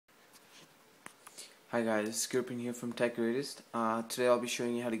Hi guys, this is Kirpin here from Tech Greatest. Today I'll be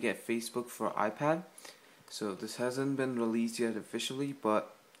showing you how to get Facebook for iPad. So this hasn't been released yet officially,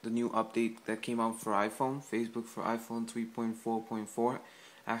 but the new update that came out for iPhone, Facebook for iPhone 3.4.4,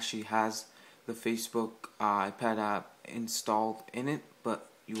 actually has the Facebook iPad app installed in it, but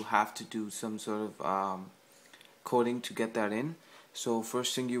you have to do some sort of coding to get that in. So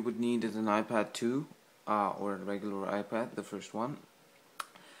first thing you would need is an iPad 2 or a regular iPad, the first one.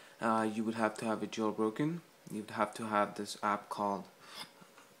 You would have to have it jailbroken. You'd have to have this app called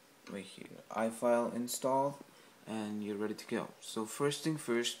right here, iFile installed, and you're ready to go. So first thing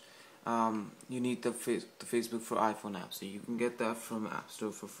first, you need the Facebook for iPhone app. So you can get that from App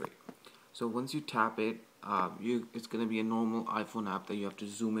Store for free. So once you tap it, it's gonna be a normal iPhone app that you have to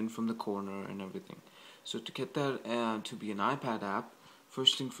zoom in from the corner and everything. So to get that to be an iPad app,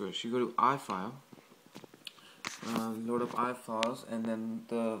 first thing first, you go to iFile. Load up iFiles, and then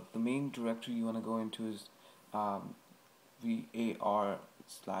the main directory you want to go into is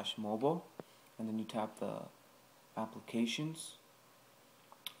var/mobile, and then you tap the applications.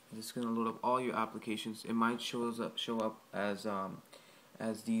 It's going to load up all your applications. It might show up as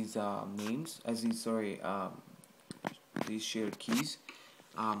these names, as these these shared keys.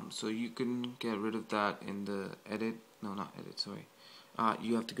 So you can get rid of that in the edit. No, not edit. Sorry.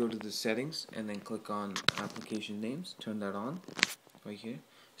 You have to go to the settings and then click on application names, turn that on right here,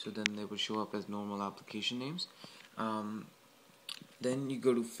 so then they will show up as normal application names. Then you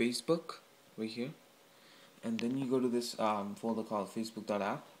go to Facebook right here, and then you go to this folder called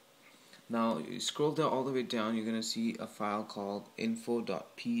facebook.app. Now you scroll down all the way down, you're gonna see a file called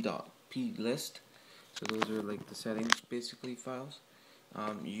info.p.plist. So those are like the settings basically files.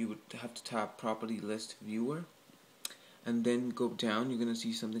 You would have to tap property list viewer, and then go down. You're gonna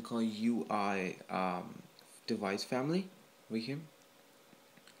see something called UI device family right here.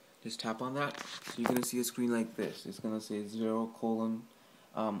 Just tap on that. So you're gonna see a screen like this. It's gonna say 0:,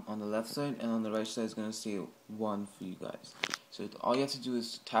 on the left side, and on the right side is gonna say 1 for you guys. So all you have to do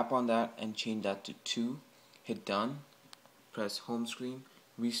is tap on that and change that to 2. Hit done. Press home screen.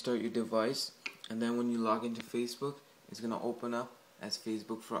 Restart your device, and then when you log into Facebook, it's gonna open up as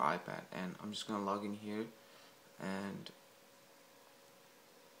Facebook for iPad. And I'm just gonna log in here. And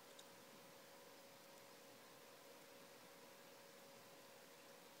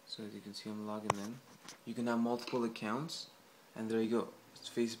so as you can see, I'm logging in. You can have multiple accounts, and there you go. It's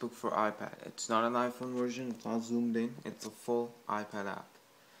Facebook for iPad. It's not an iPhone version, it's not zoomed in, it's a full iPad app.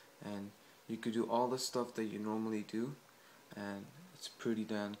 And you could do all the stuff that you normally do, and it's pretty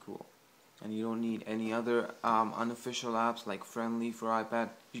damn cool. And you don't need any other unofficial apps like Friendly for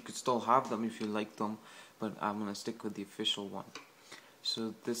iPad. You could still have them if you like them, but I'm gonna stick with the official one.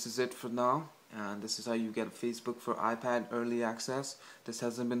 So this is it for now, and this is how you get Facebook for iPad early access. This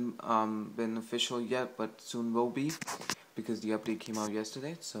hasn't been official yet, but soon will be, because the update came out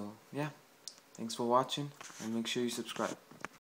yesterday. So yeah, thanks for watching, and make sure you subscribe.